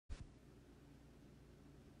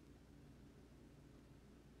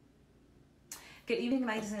Good evening,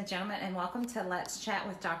 ladies and gentlemen, and welcome to Let's Chat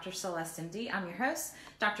with Dr. Celeste, MD. I'm your host,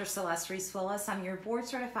 Dr. Celeste Reese Willis. I'm your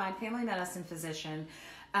board-certified family medicine physician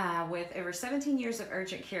with over 17 years of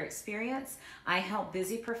urgent care experience. I help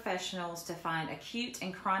busy professionals to find acute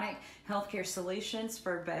and chronic healthcare solutions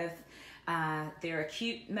for both their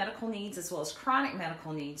acute medical needs as well as chronic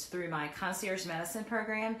medical needs through my concierge medicine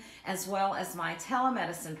program as well as my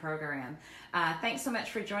telemedicine program. Thanks so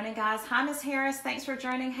much for joining, guys. Hi, Miss Harris. Thanks for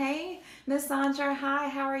joining. Hey, Miss Sandra. Hi,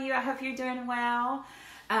 how are you? I hope you're doing well.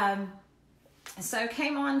 So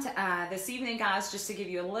came on this evening, guys, just to give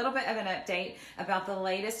you a little bit of an update about the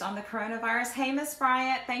latest on the coronavirus. Hey, Miss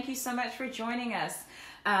Bryant. Thank you so much for joining us.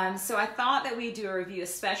 So I thought that we'd do a review,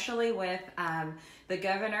 especially with the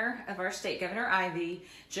governor of our state, Governor Ivey,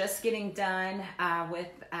 just getting done with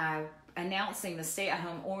announcing the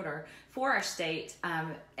stay-at-home order for our state,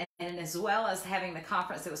 and as well as having the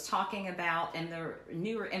conference that was talking about and the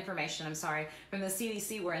newer information, from the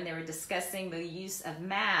CDC, wherein they were discussing the use of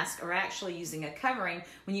masks or actually using a covering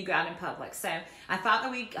when you go out in public. So I thought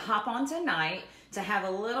that we'd hop on tonight to have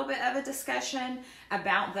a little bit of a discussion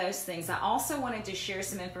about those things. I also wanted to share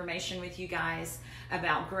some information with you guys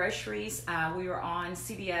about Groceries. We were on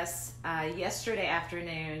CBS yesterday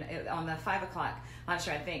afternoon on the 5 o'clock lunch,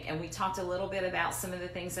 I think, and we talked a little bit about some of the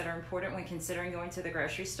things that are important when considering going to the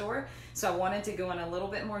grocery store. So I wanted to go in a little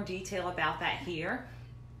bit more detail about that here.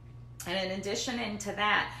 And in addition to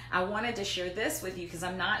that, I wanted to share this with you because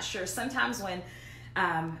I'm not sure. Sometimes when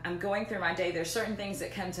I'm going through my day, there's certain things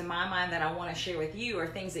that come to my mind that I want to share with you, or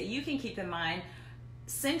things that you can keep in mind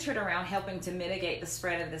centered around helping to mitigate the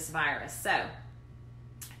spread of this virus. So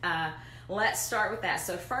let's start with that.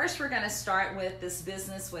 So first, we're going to start with this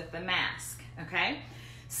business with the mask, okay?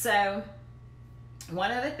 So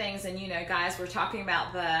one of the things, and you know, guys, we're talking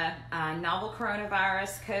about the novel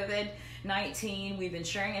coronavirus, COVID-19. We've been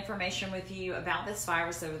sharing information with you about this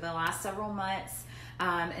virus over the last several months.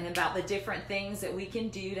 And about the different things that we can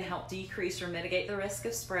do to help decrease or mitigate the risk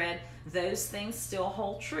of spread. Those things still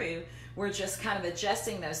hold true. We're just kind of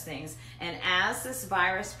adjusting those things. And as this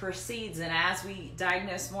virus proceeds and as we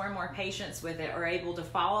diagnose more and more patients with it, or able to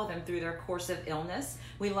follow them through their course of illness,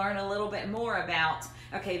 we learn a little bit more about,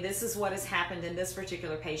 okay, this is what has happened in this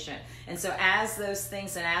particular patient. And so as those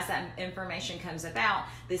things and as that information comes about,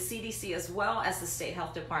 the CDC as well as the State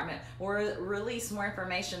Health Department will release more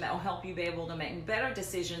information that will help you be able to make better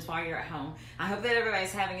decisions while you're at home. I hope that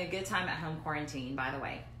everybody's having a good time at home quarantine, by the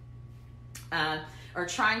way. Or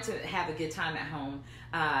trying to have a good time at home,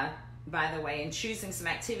 by the way, and choosing some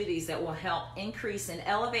activities that will help increase and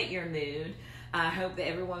elevate your mood. I hope that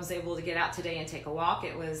everyone was able to get out today and take a walk.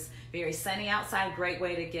 It was very sunny outside, great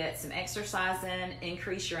way to get some exercise in,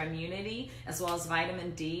 increase your immunity, as well as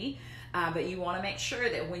vitamin D. But you want to make sure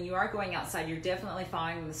that when you are going outside, you're definitely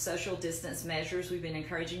following the social distance measures we've been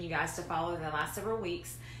encouraging you guys to follow the last several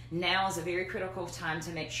weeks. Now is a very critical time to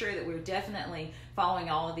make sure that we're definitely following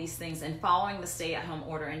all of these things and following the stay-at-home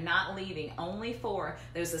order and not leaving only for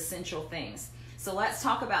those essential things. So let's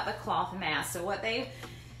talk about the cloth mask. So what they've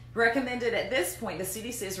recommended at this point, the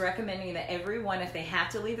CDC is recommending that everyone, if they have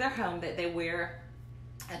to leave their home, that they wear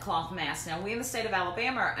a cloth mask. Now, we in the state of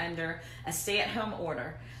Alabama are under a stay-at-home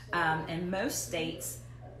order, and most states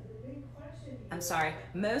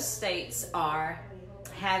are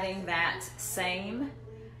having that same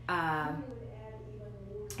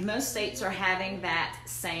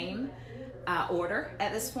order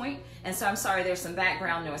at this point. And so I'm sorry, there's some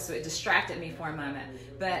background noise, so it distracted me for a moment.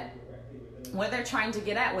 But what they're trying to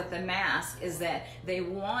get at with the mask is that they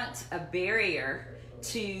want a barrier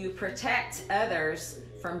to protect others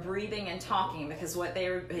from breathing and talking, because what they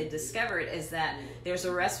had discovered is that there's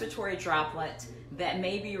a respiratory droplet that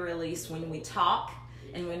may be released when we talk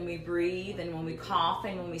and when we breathe and when we cough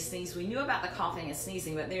and when we sneeze. We knew about the coughing and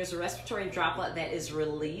sneezing, but there's a respiratory droplet that is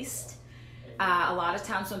released a lot of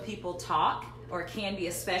times when people talk, or can be,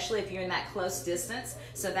 especially if you're in that close distance.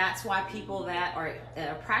 So that's why people that are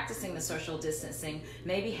practicing the social distancing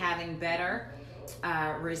may be having better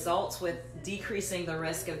results with decreasing the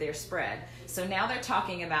risk of their spread. So now they're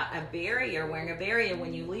talking about a barrier, wearing a barrier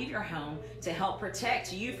when you leave your home to help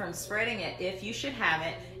protect you from spreading it if you should have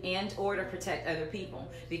it, and or to protect other people,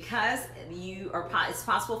 because it's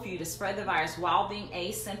possible for you to spread the virus while being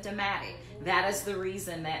asymptomatic. That is the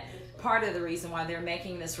reason part of the reason why they're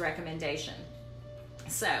making this recommendation.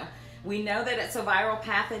 So we know that it's a viral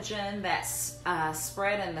pathogen that's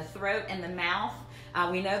spread in the throat and the mouth.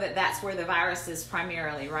 We know that that's where the virus is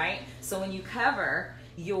primarily, right? So when you cover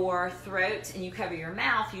your throat and you cover your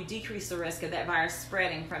mouth, you decrease the risk of that virus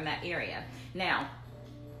spreading from that area. Now,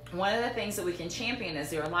 one of the things that we can champion is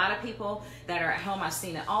there are a lot of people that are at home. I've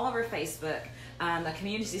seen it all over Facebook. The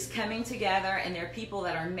community's coming together, and there are people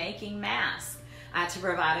that are making masks to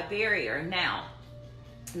provide a barrier. Now,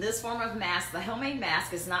 this form of mask, the homemade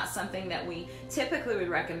mask, is not something that we typically would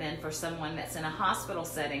recommend for someone that's in a hospital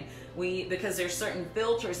setting. Because there's certain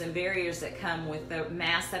filters and barriers that come with the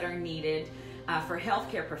masks that are needed for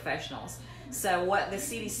healthcare professionals. So what the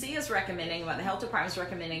CDC is recommending, what the health department is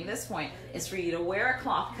recommending at this point, is for you to wear a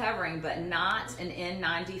cloth covering, but not an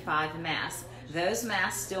N95 mask. Those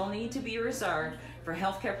masks still need to be reserved for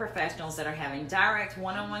healthcare professionals that are having direct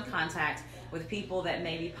one-on-one contact with people that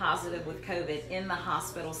may be positive with COVID in the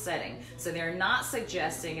hospital setting. So they're not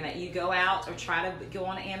suggesting that you go out or try to go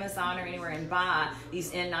on Amazon or anywhere and buy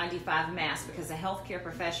these N95 masks, because the healthcare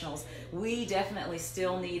professionals, we definitely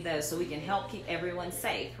still need those so we can help keep everyone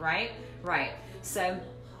safe, right? Right. So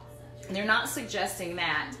they're not suggesting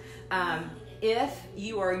that. If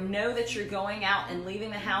you know that you're going out and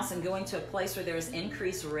leaving the house and going to a place where there is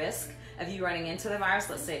increased risk of you running into the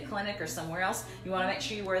virus, let's say a clinic or somewhere else, you want to make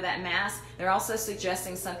sure you wear that mask. They're also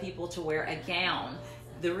suggesting some people to wear a gown.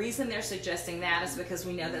 The reason they're suggesting that is because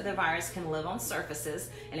we know that the virus can live on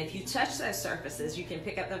surfaces, and if you touch those surfaces, you can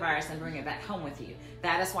pick up the virus and bring it back home with you.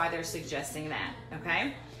 That is why they're suggesting that,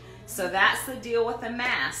 okay? So that's the deal with the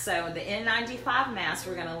mask. So the N95 masks,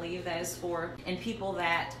 we're going to leave those for people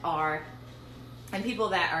that are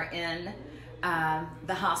in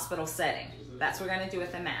the hospital setting. That's what we're going to do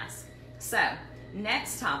with the mask. So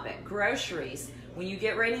next topic, groceries. When you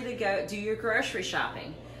get ready to go do your grocery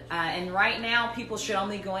shopping, and right now people should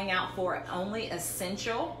only be going out for only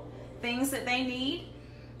essential things that they need,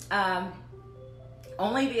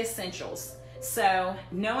 only the essentials. So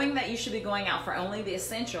knowing that you should be going out for only the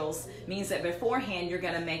essentials means that beforehand you're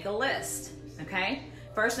going to make a list, okay?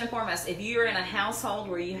 First and foremost, if you're in a household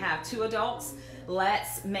where you have 2 adults,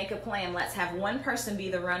 let's make a plan. Let's have one person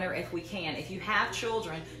be the runner if we can. If you have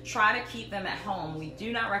children, try to keep them at home. We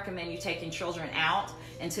do not recommend you taking children out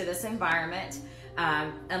into this environment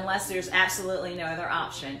unless there's absolutely no other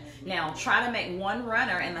option. Now, try to make one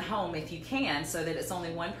runner in the home if you can, so that it's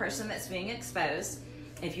only one person that's being exposed.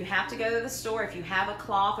 If you have to go to the store, if you have a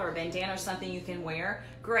cloth or a bandana or something you can wear,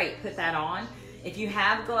 great, put that on. If you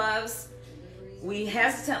have gloves,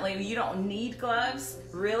 you don't need gloves.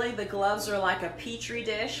 Really, the gloves are like a petri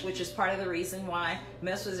dish, which is part of the reason why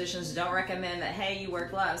most physicians don't recommend that, hey, you wear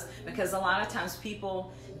gloves, because a lot of times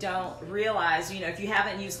people don't realize, if you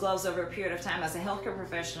haven't used gloves over a period of time as a healthcare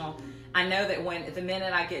professional, I know that the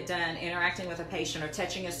minute I get done interacting with a patient or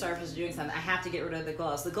touching a surface or doing something, I have to get rid of the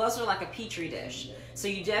gloves. The gloves are like a petri dish. So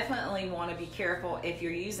you definitely want to be careful if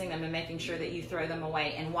you're using them and making sure that you throw them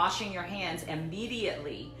away and washing your hands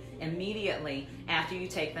immediately after you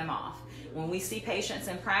take them off. When we see patients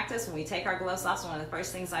in practice, when we take our gloves off, one of the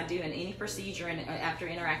first things I do in any procedure and after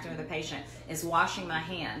interacting with a patient is washing my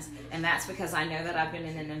hands. And that's because I know that I've been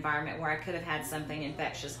in an environment where I could have had something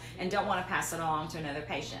infectious and don't want to pass it along to another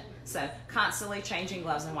patient. So constantly changing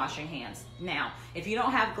gloves and washing hands. Now, if you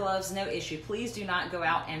don't have gloves, no issue. Please do not go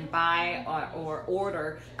out and buy or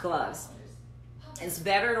order gloves. It's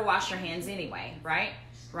better to wash your hands anyway, right?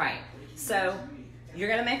 Right. So you're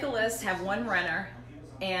going to make a list, have one runner,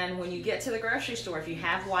 and when you get to the grocery store, if you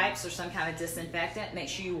have wipes or some kind of disinfectant, make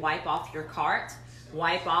sure you wipe off your cart,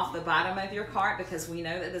 wipe off the bottom of your cart, because we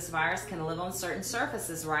know that this virus can live on certain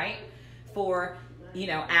surfaces, right? For,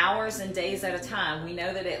 hours and days at a time. We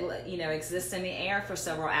know that it, exists in the air for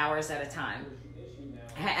several hours at a time.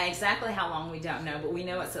 Exactly how long we don't know, but we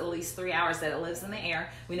know it's at least 3 hours that it lives in the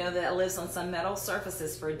air. We know that it lives on some metal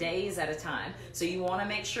surfaces for days at a time. So you want to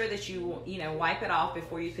make sure that you wipe it off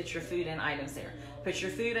before you put your food and items there. Put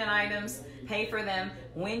your food and items, pay for them.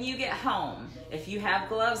 When you get home, if you have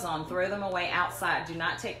gloves on, throw them away outside. Do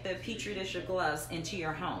not take the petri dish of gloves into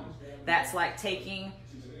your home. That's like taking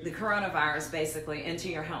the coronavirus basically into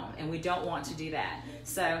your home, and we don't want to do that.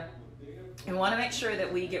 So we want to make sure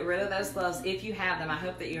that we get rid of those gloves if you have them. I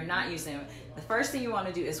hope that you're not using them. The first thing you want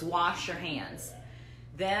to do is wash your hands.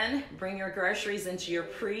 Then bring your groceries into your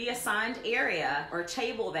pre-assigned area or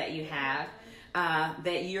table that you have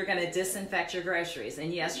that you're going to disinfect your groceries.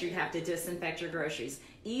 And yes, you have to disinfect your groceries.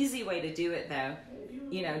 Easy way to do it though,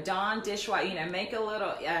 Dawn dishwash, make a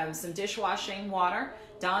little, some dishwashing water,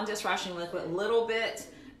 Dawn dishwashing liquid, little bit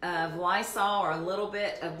of Lysol or a little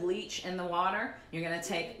bit of bleach in the water. You're going to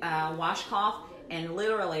take a washcloth and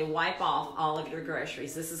literally wipe off all of your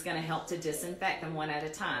groceries. This is going to help to disinfect them one at a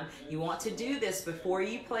time. You want to do this before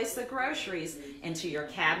you place the groceries into your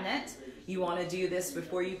cabinet. You want to do this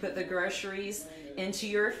before you put the groceries into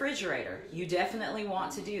your refrigerator. You definitely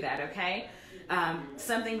want to do that, okay?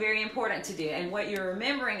 something very important to do. And what you're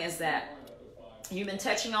remembering is that you've been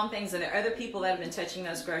touching on things, and there are other people that have been touching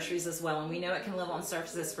those groceries as well. And we know it can live on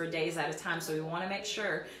surfaces for days at a time, so we want to make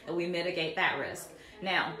sure that we mitigate that risk.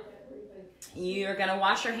 Now, you're going to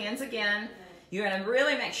wash your hands again. You're going to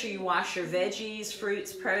really make sure you wash your veggies,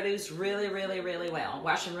 fruits, produce really, really, really well.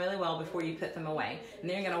 Wash them really well before you put them away. And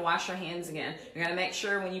then you're going to wash your hands again. You're going to make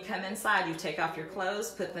sure when you come inside, you take off your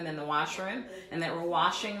clothes, put them in the washroom, and that we're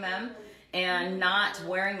washing them and not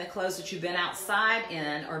wearing the clothes that you've been outside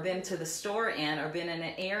in or been to the store in or been in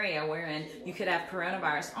an area wherein you could have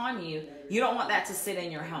coronavirus on you. You don't want that to sit in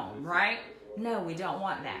your home, right? No, we don't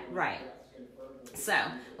want that, right? So,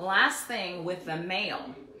 last thing with the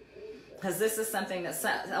mail, because this is something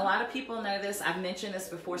that a lot of people know this. I've mentioned this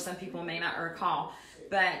before. Some people may not recall.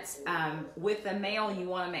 But with the mail, you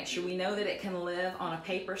want to make sure we know that it can live on a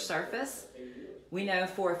paper surface. We know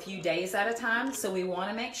for a few days at a time. So we want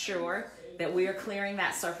to make sure that we are clearing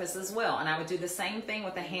that surface as well. And I would do the same thing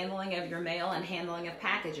with the handling of your mail and handling of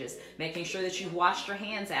packages, making sure that you've washed your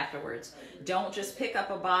hands afterwards. Don't just pick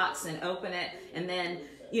up a box and open it and then,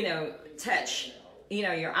 touch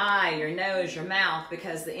your eye, your nose, your mouth,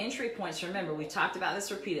 because the entry points, remember, we've talked about this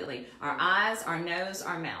repeatedly, our eyes, our nose,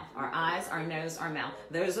 our mouth. Our eyes, our nose, our mouth.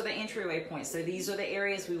 Those are the entryway points. So these are the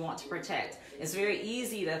areas we want to protect. It's very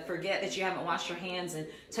easy to forget that you haven't washed your hands and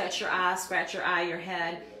touch your eye, scratch your eye, your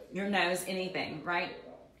head, your nose, anything, right?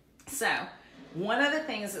 So one of the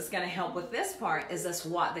things that's going to help with this part is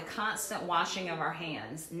the constant washing of our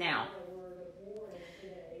hands. Now,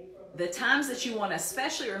 the times that you want to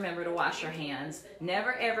especially remember to wash your hands,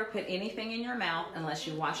 never ever put anything in your mouth unless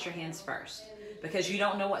you wash your hands first. Because you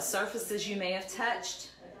don't know what surfaces you may have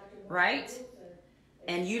touched, right?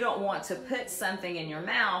 And you don't want to put something in your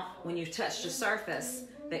mouth when you've touched a surface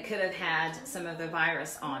that could have had some of the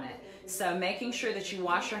virus on it. So making sure that you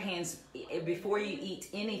wash your hands before you eat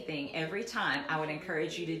anything every time, I would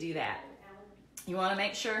encourage you to do that. You want to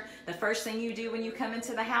make sure the first thing you do when you come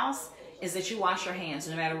into the house is that you wash your hands,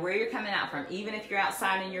 no matter where you're coming out from, even if you're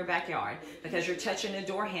outside in your backyard, because you're touching a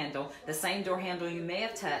door handle, the same door handle you may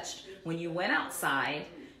have touched when you went outside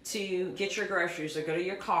to get your groceries or go to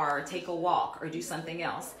your car or take a walk or do something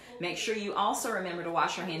else. Make sure you also remember to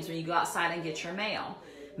wash your hands when you go outside and get your mail.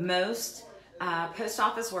 Most post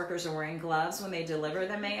office workers are wearing gloves when they deliver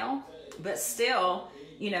the mail, but still,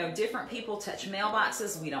 different people touch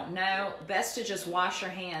mailboxes. We don't know. Best to just wash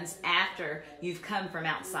your hands after you've come from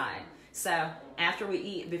outside. So after we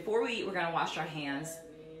eat, before we eat, we're going to wash our hands.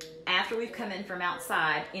 After we've come in from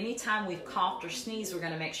outside, anytime we've coughed or sneezed, we're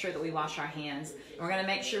going to make sure that we wash our hands. And we're going to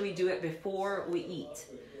make sure we do it before we eat.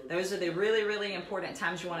 Those are the really, really important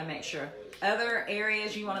times you want to make sure. Other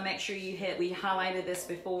areas you want to make sure you hit, we highlighted this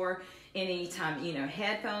before, anytime,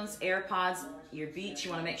 headphones, AirPods, your Beats,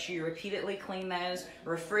 you want to make sure you repeatedly clean those.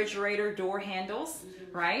 Refrigerator door handles,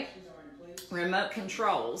 right? Remote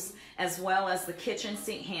controls, as well as the kitchen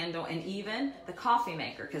sink handle and even the coffee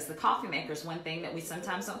maker, because the coffee maker is one thing that we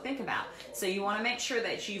sometimes don't think about. So you want to make sure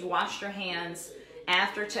that you've washed your hands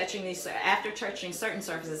after touching certain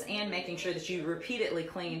surfaces and making sure that you repeatedly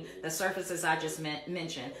clean the surfaces I just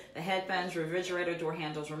mentioned. The headphones, refrigerator door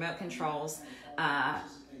handles, remote controls,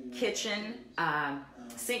 kitchen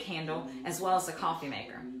sink handle, as well as the coffee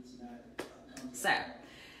maker. So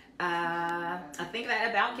I think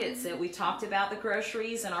that about gets it. We talked about the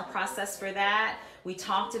groceries and our process for that. We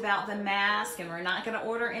talked about the mask, and we're not going to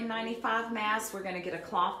order N95 masks. We're going to get a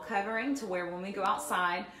cloth covering to where when we go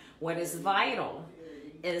outside, what is vital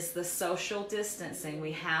is the social distancing.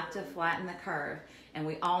 We have to flatten the curve, and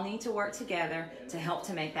we all need to work together to help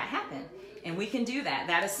to make that happen. And we can do that.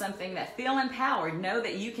 That is something that, feel empowered. Know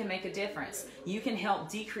that you can make a difference. You can help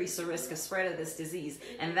decrease the risk of spread of this disease.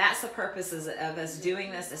 And that's the purpose of us doing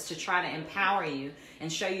this, is to try to empower you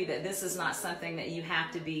and show you that this is not something that you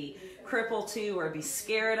have to be crippled to or be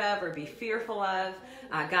scared of or be fearful of.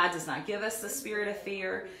 God does not give us the spirit of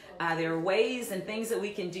fear. There are ways and things that we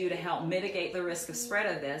can do to help mitigate the risk of spread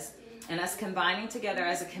of this. And us combining together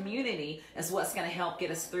as a community is what's going to help get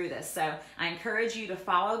us through this. So I encourage you to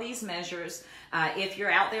follow these measures. If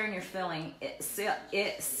you're out there and you're feeling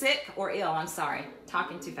sick or ill,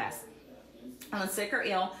 talking too fast. Sick or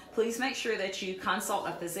ill, please make sure that you consult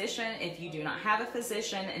a physician. If you do not have a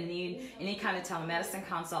physician and need any kind of telemedicine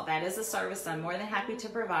consult, that is a service I'm more than happy to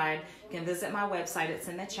provide. You can visit my website. It's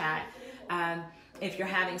in the chat. If you're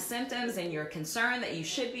having symptoms and you're concerned that you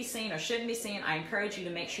should be seen or shouldn't be seen, I encourage you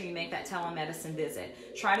to make sure you make that telemedicine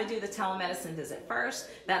visit. Try to do the telemedicine visit first.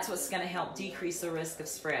 That's what's going to help decrease the risk of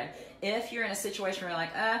spread. If you're in a situation where you're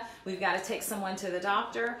like, we've got to take someone to the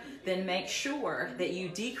doctor, then make sure that you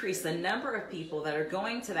decrease the number of people that are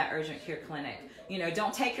going to that urgent care clinic. You know,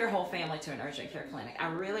 don't take your whole family to an urgent care clinic. I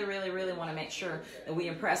really, really, really want to make sure that we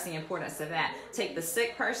impress the importance of that. Take the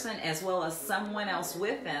sick person as well as someone else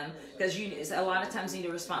with them, because a lot of times you need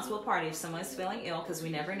a responsible party if someone's feeling ill, because we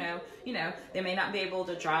never know, you know, they may not be able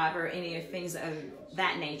to drive or any of things of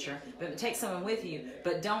that nature, but take someone with you.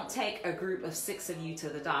 But don't take a group of 6 of you to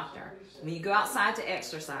the doctor. When you go outside to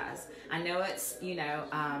exercise, I know it's, you know,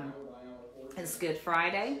 it's Good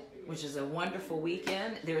Friday, which is a wonderful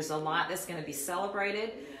weekend. There's a lot that's going to be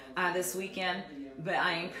celebrated this weekend. But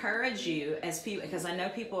I encourage you as people, because I know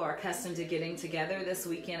people are accustomed to getting together this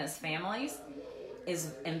weekend as families,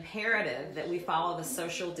 is imperative that we follow the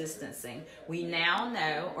social distancing. We now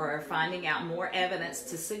know, or are finding out more evidence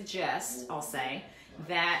to suggest, I'll say,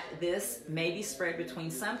 that this may be spread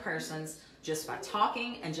between some persons just by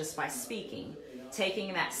talking and just by speaking.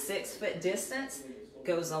 Taking that 6-foot distance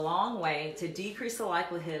goes a long way to decrease the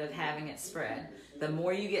likelihood of having it spread. The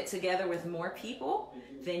more you get together with more people,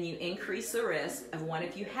 then you increase the risk of one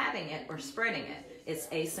of you having it or spreading it. It's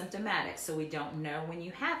asymptomatic, so we don't know when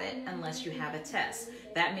you have it unless you have a test.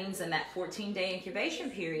 That means in that 14-day incubation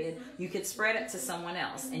period, you could spread it to someone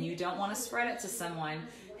else, and you don't want to spread it to someone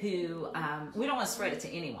who, we don't want to spread it to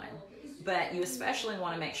anyone. But you especially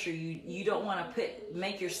want to make sure you don't want to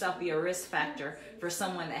make yourself be a risk factor for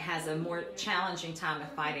someone that has a more challenging time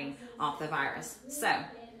of fighting off the virus. So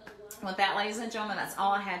with that, ladies and gentlemen, that's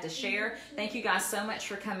all I had to share. Thank you guys so much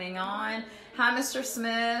for coming on. Hi, Mr.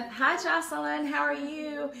 Smith. Hi, Jocelyn. How are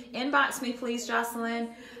you? Inbox me, please, Jocelyn.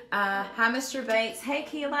 Hi, Mr. Bates. Hey,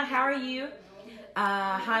 Keela. How are you?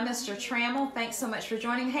 Hi, Mr. Trammell. Thanks so much for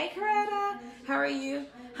joining. Hey, Coretta. How are you?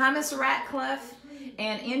 Hi, Miss Ratcliffe.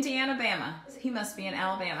 And Indiana, Bama. He must be in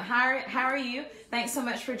Alabama. Hi, how are you? Thanks so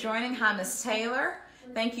much for joining. Hi, Miss Taylor.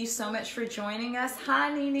 Thank you so much for joining us.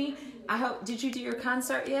 Hi, Nene. Did you do your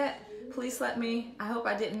concert yet? Please let me, I hope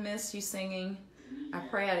I didn't miss you singing. I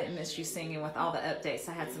pray I didn't miss you singing with all the updates.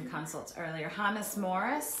 I had some consults earlier. Hi, Miss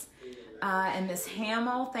Morris. And Miss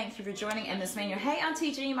Hamill, thank you for joining. And Miss Manuel. Hey,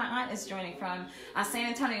 Auntie G, my aunt is joining from San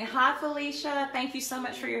Antonio. Hi, Felicia. Thank you so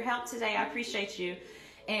much for your help today. I appreciate you.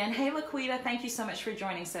 And hey, Laquita, thank you so much for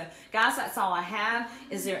joining. So, guys, that's all I have.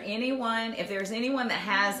 Is there anyone, if there's anyone that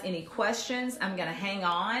has any questions, I'm going to hang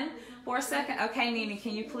on for a second. Okay, Nene,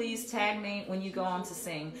 can you please tag me when you go on to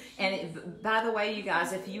sing? And by the way, you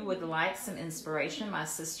guys, if you would like some inspiration, my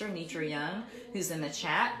sister, Nitra Young, who's in the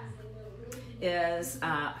chat, is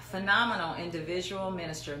a phenomenal individual,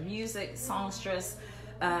 minister of music, songstress,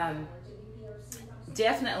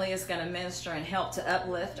 definitely is going to minister and help to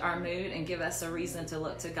uplift our mood and give us a reason to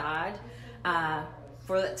look to God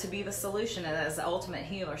to be the solution as the ultimate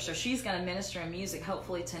healer. So she's going to minister in music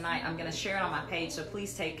hopefully tonight. I'm going to share it on my page, so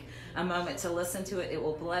please take a moment to listen to it. It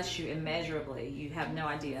will bless you immeasurably. You have no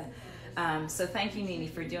idea. So thank you, Nene,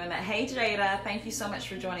 for doing that. Hey, Jada, thank you so much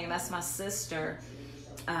for joining. That's my sister,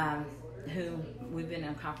 who we've been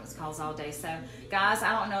in conference calls all day. So guys,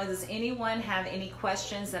 I don't know, does anyone have any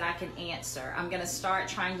questions that I can answer? I'm going to start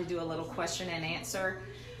trying to do a little question and answer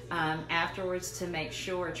afterwards to make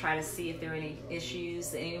sure, try to see if there are any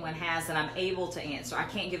issues that anyone has that I'm able to answer. I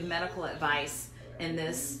can't give medical advice in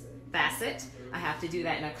this facet. I have to do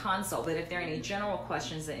that in a consult. But if there are any general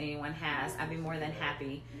questions that anyone has, I'd be more than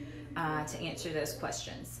happy to answer those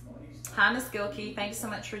questions. Hi, Miss Gilkey. Thanks so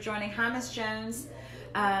much for joining. Hi, Miss Jones.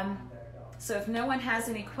 So if no one has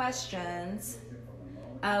any questions,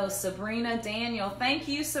 oh, Sabrina Daniel. Thank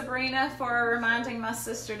you, Sabrina, for reminding my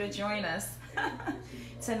sister to join us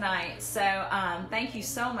tonight. So thank you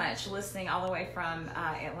so much, listening all the way from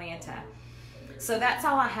Atlanta. So that's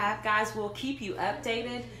all I have, guys. We'll keep you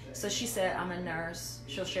updated. So she said, I'm a nurse.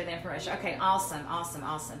 She'll share the information. Okay, awesome, awesome,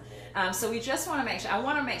 awesome. So we just want to make sure, I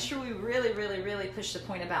want to make sure we really, really, really push the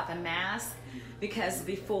point about the mask. Because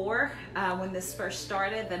before, when this first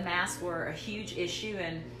started, the masks were a huge issue,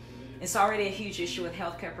 and it's already a huge issue with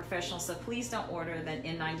healthcare professionals. So please don't order the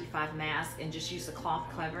N95 mask and just use a cloth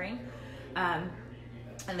covering.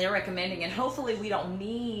 And they're recommending, and hopefully we don't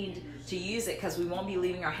need to use it because we won't be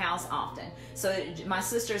leaving our house often. So my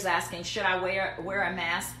sister's asking, should I wear a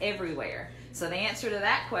mask everywhere? So the answer to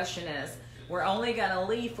that question is, we're only going to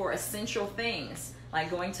leave for essential things, like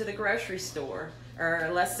going to the grocery store.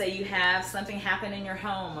 Or let's say you have something happen in your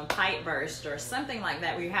home, a pipe burst or something like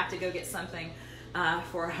that, where you have to go get something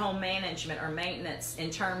for home management or maintenance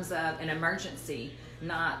in terms of an emergency.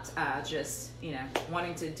 not just,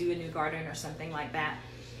 wanting to do a new garden or something like that.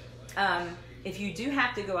 If you do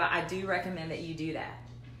have to go out, I do recommend that you do that,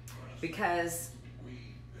 because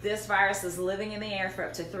this virus is living in the air for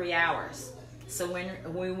up to 3 hours. So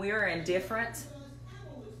when we are in different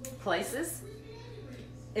places,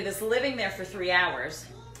 if it's living there for 3 hours,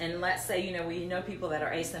 and let's say, we know people that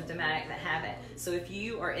are asymptomatic that have it. So if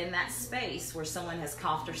you are in that space where someone has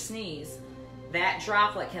coughed or sneezed, that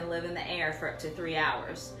droplet can live in the air for up to 3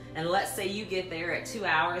 hours. And let's say you get there at 2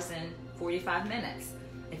 hours and 45 minutes.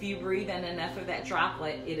 If you breathe in enough of that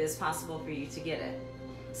droplet, it is possible for you to get it.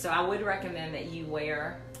 So I would recommend that you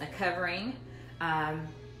wear a covering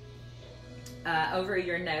over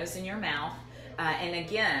your nose and your mouth. And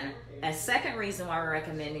again, a second reason why we're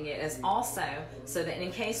recommending it is also so that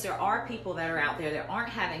in case there are people that are out there that aren't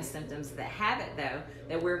having symptoms that have it though,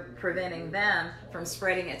 that we're preventing them from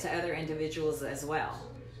spreading it to other individuals as well.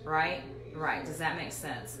 Right? Right. Does that make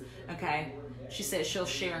sense? Okay. She said she'll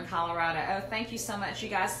share in Colorado. Oh, thank you so much. You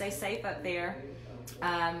guys stay safe up there.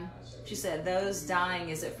 She said, those dying,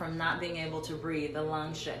 is it from not being able to breathe? The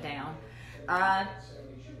lungs shut down.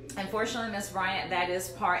 Unfortunately, Ms. Bryant, that is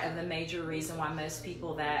part of the major reason why most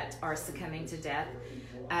people that are succumbing to death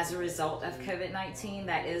as a result of COVID-19,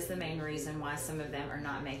 that is the main reason why some of them are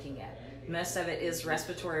not making it. Most of it is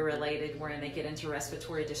respiratory related, wherein they get into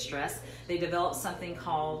respiratory distress. They develop something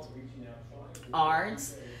called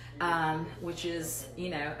ARDS, which is,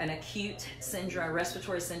 an acute syndrome,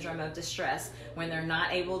 respiratory syndrome of distress. When they're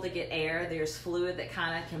not able to get air, there's fluid that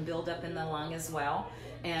kind of can build up in the lung as well,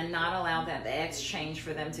 and not allow that the exchange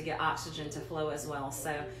for them to get oxygen to flow as well.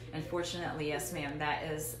 So unfortunately, yes ma'am, that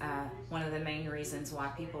is one of the main reasons why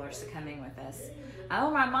people are succumbing with this.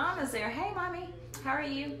 Oh, my mom is there. Hey mommy, how are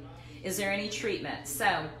you? Is there any treatment?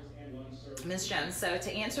 So Ms. Jones, so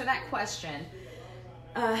to answer that question,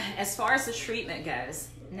 as far as the treatment goes,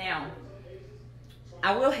 now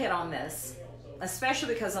I will hit on this,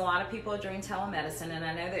 especially because a lot of people are doing telemedicine, and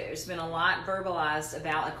I know that there's been a lot verbalized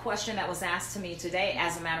about a question that was asked to me today,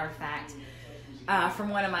 as a matter of fact, from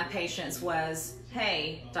one of my patients was,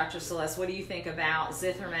 hey, Dr. Celeste, what do you think about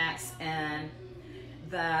Zithromax and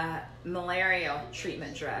the malaria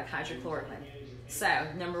treatment drug, hydrochloroquine? So,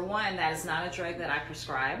 number one, that is not a drug that I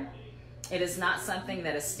prescribe. It is not something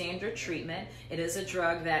that is standard treatment. It is a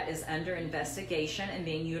drug that is under investigation and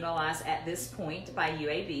being utilized at this point by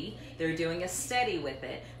UAB. They're doing a study with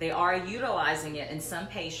it. They are utilizing it in some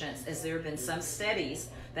patients, as there have been some studies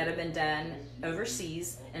that have been done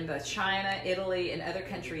overseas in both China, Italy, and other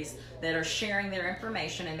countries that are sharing their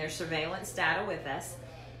information and their surveillance data with us.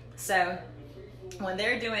 So what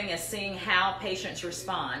they're doing is seeing how patients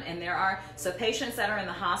respond. And so patients that are in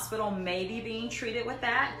the hospital may be being treated with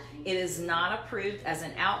that. It is not approved as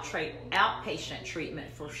an outpatient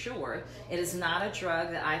treatment for sure. It is not a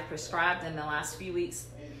drug that I've prescribed in the last few weeks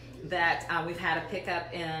that we've had a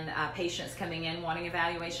pickup in patients coming in wanting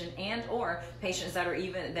evaluation, and or patients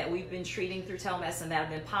that we've been treating through telemedicine that have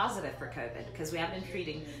been positive for COVID, because we have been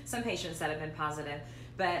treating some patients that have been positive.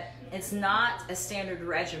 But it's not a standard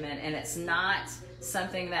regimen, and it's not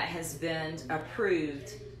something that has been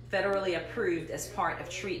approved, federally approved as part of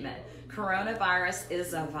treatment. Coronavirus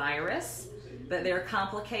is a virus, but there are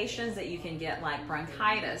complications that you can get, like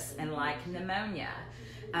bronchitis and like pneumonia.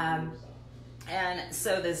 And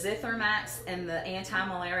so the Zithromax and the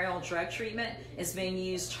anti-malarial drug treatment is being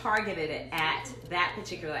used targeted at that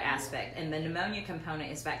particular aspect. And the pneumonia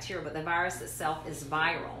component is bacterial, but the virus itself is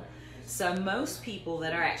viral. So most people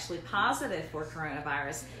that are actually positive for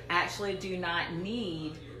coronavirus actually do not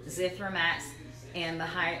need Zithromax and the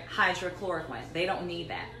hydrochloroquine. They don't need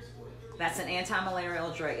that. That's an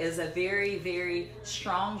anti-malarial drug. It is a very, very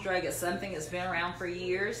strong drug. It's something that's been around for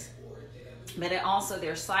years. But there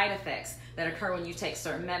are side effects that occur when you take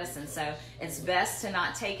certain medicines. So it's best to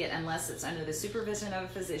not take it unless it's under the supervision of a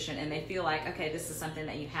physician and they feel like, okay, this is something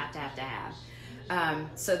that you have to have.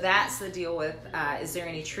 So that's the deal with, is there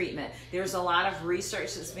any treatment? There's a lot of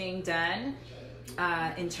research that's being done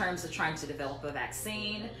in terms of trying to develop a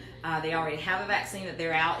vaccine. They already have a vaccine that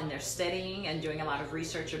they're out and they're studying and doing a lot of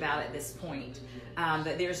research about at this point.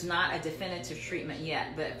 But there's not a definitive treatment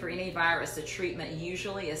yet. But for any virus, the treatment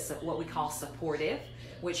usually is what we call supportive,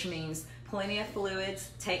 which means plenty of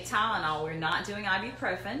fluids, take Tylenol. We're not doing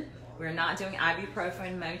ibuprofen. We're not doing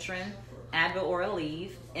ibuprofen, Motrin, Advil, or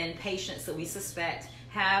Aleve in patients that we suspect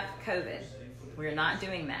have COVID. We're not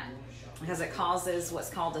doing that because it causes what's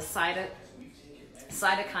called a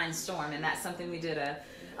cytokine storm, and that's something we did a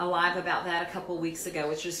a live about that a couple weeks ago,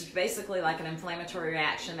 which is basically like an inflammatory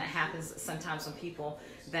reaction that happens sometimes when people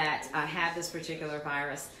that have this particular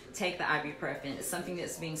virus take the ibuprofen. It's something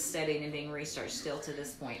that's being studied and being researched still to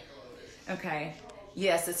this point. Okay.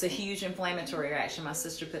 Yes, it's a huge inflammatory reaction. My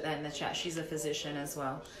sister put that in the chat. She's a physician as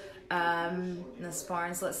well. Ms.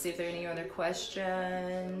 Barnes, let's see if there are any other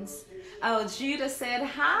questions. Oh, Judah said,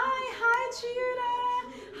 hi,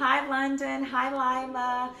 Judah. Hi, London. Hi,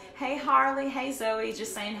 Lila. Hey, Harley. Hey, Zoe.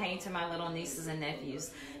 Just saying hey to my little nieces and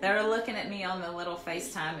nephews that are looking at me on the little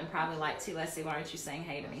FaceTime and probably like, Leslie, why aren't you saying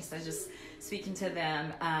hey to me? So just speaking to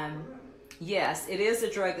them. Yes, it is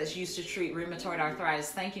a drug that's used to treat rheumatoid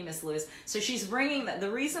arthritis. Thank you, Miss Lewis. So she's bringing, the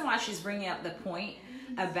reason why she's bringing up the point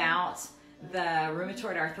about the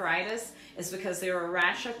rheumatoid arthritis is because there were a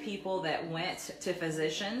rash of people that went to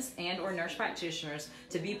physicians and or nurse practitioners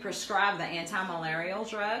to be prescribed the anti-malarial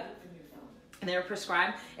drug. And they were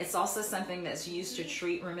prescribed. It's also something that's used to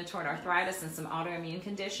treat rheumatoid arthritis and some autoimmune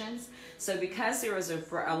conditions. So because there was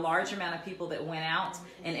a large amount of people that went out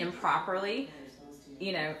and improperly,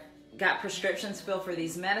 got prescriptions filled for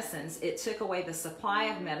these medicines, it took away the supply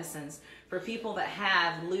of medicines for people that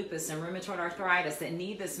have lupus and rheumatoid arthritis that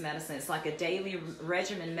need this medicine. It's like a daily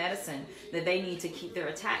regimen medicine that they need to keep their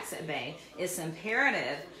attacks at bay. It's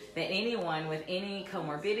imperative that anyone with any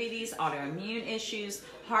comorbidities, autoimmune issues,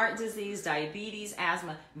 heart disease, diabetes,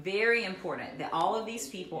 asthma, very important that all of these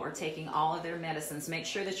people are taking all of their medicines. Make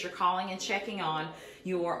sure that you're calling and checking on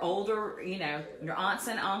your older, your aunts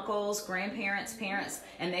and uncles, grandparents, parents,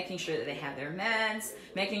 and making sure that they have their meds,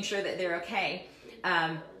 making sure that they're okay.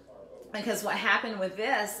 Because what happened with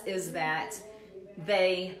this is that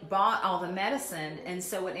they bought all the medicine, and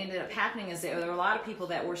so what ended up happening is there were a lot of people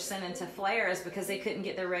that were sent into flares because they couldn't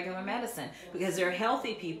get their regular medicine, because there are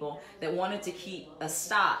healthy people that wanted to keep a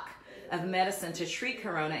stock of medicine to treat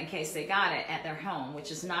corona in case they got it at their home,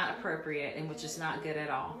 which is not appropriate and which is not good at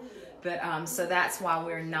all. But so that's why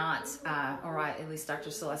we're not, or at least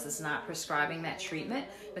Dr. Celeste is not prescribing that treatment,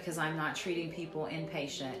 because I'm not treating people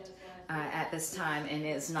inpatient at this time, and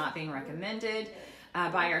it's not being recommended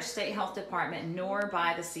by our state health department, nor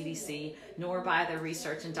by the CDC, nor by the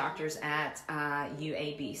research and doctors at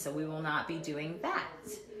UAB. So we will not be doing that.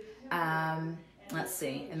 Let's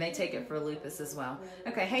see, and they take it for lupus as well.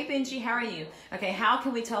 Okay, hey Benji, how are you? Okay, how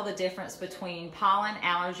can we tell the difference between pollen,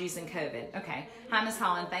 allergies, and COVID? Okay, hi Ms.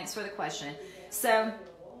 Holland, thanks for the question. So,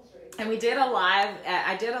 and we did a live,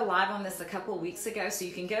 I did a live on this a couple of weeks ago, so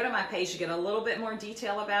you can go to my page to get a little bit more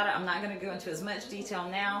detail about it. I'm not going to go into as much detail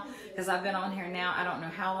now, because I've been on here now, I don't know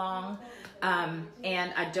how long,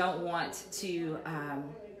 and I don't want to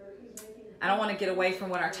get away from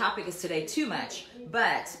what our topic is today too much,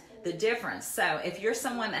 but the difference. So if you're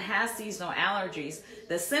someone that has seasonal allergies,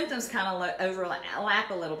 the symptoms kind of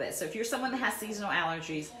overlap a little bit. So if you're someone that has seasonal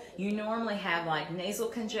allergies, you normally have like nasal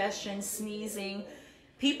congestion, sneezing.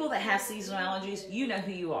 People that have seasonal allergies, you know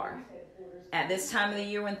who you are. At this time of the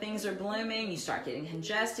year when things are blooming, you start getting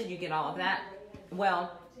congested, you get all of that.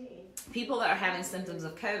 Well, people that are having symptoms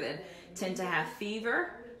of COVID tend to have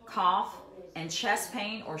fever, cough, and chest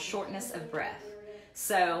pain or shortness of breath.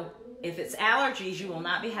 So if it's allergies, you will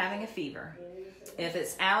not be having a fever. If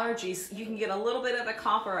it's allergies, you can get a little bit of a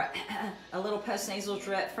cough or a little postnasal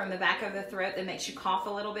drip from the back of the throat that makes you cough a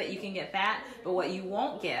little bit. You can get that, but what you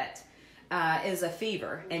won't get is a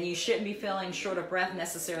fever, and you shouldn't be feeling short of breath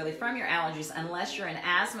necessarily from your allergies unless you're an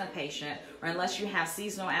asthma patient or unless you have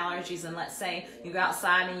seasonal allergies, and let's say you go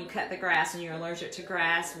outside and you cut the grass and you're allergic to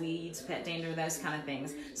grass, weeds, pet dander, those kind of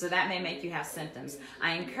things. So that may make you have symptoms.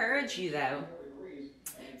 I encourage you though,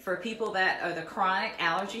 for people that are the chronic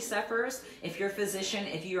allergy sufferers, if your physician,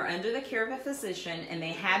 if you are under the care of a physician and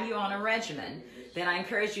they have you on a regimen, then I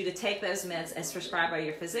encourage you to take those meds as prescribed by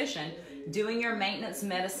your physician. Doing your maintenance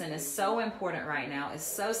medicine is so important right now. It's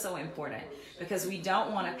so, so important, because we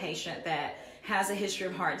don't want a patient that has a history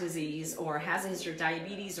of heart disease or has a history of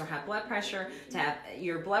diabetes or high blood pressure to have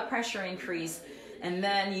your blood pressure increase, and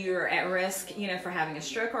then you're at risk, for having a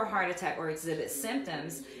stroke or a heart attack or exhibit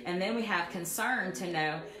symptoms. And then we have concern to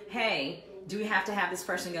know, hey, do we have to have this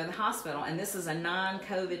person go to the hospital? And this is a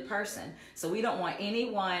non-COVID person. So we don't want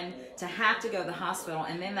anyone to have to go to the hospital,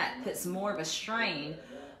 and then that puts more of a strain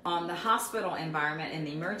on the hospital environment and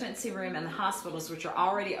the emergency room and the hospitals, which are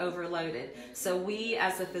already overloaded. So we,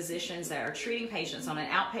 as the physicians that are treating patients on an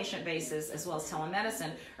outpatient basis, as well as telemedicine,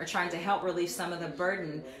 are trying to help relieve some of the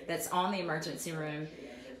burden that's on the emergency room,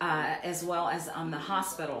 as well as on the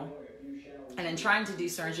hospital. And in trying to do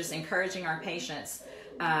so, and just encouraging our patients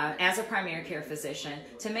as a primary care physician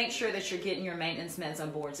to make sure that you're getting your maintenance meds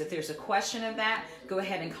on boards. If there's a question of that, go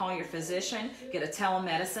ahead and call your physician, get a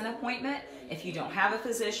telemedicine appointment. If you don't have a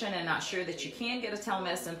physician and not sure that you can get a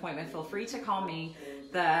telemedicine appointment, feel free to call me.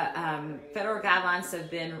 The federal guidelines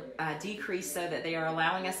have been decreased so that they are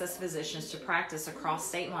allowing us as physicians to practice across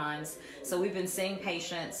state lines. So we've been seeing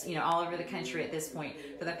patients, all over the country at this point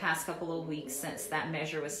for the past couple of weeks since that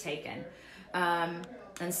measure was taken.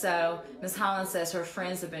 And so Ms. Holland says her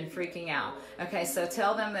friends have been freaking out. Okay, so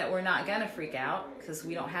tell them that we're not going to freak out because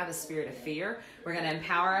we don't have a spirit of fear. We're going to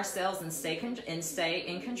empower ourselves and stay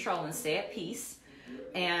in control and stay at peace.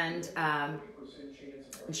 And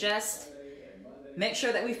just make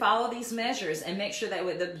sure that we follow these measures and make sure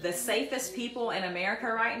that the safest people in America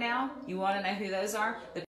right now, you want to know who those are? The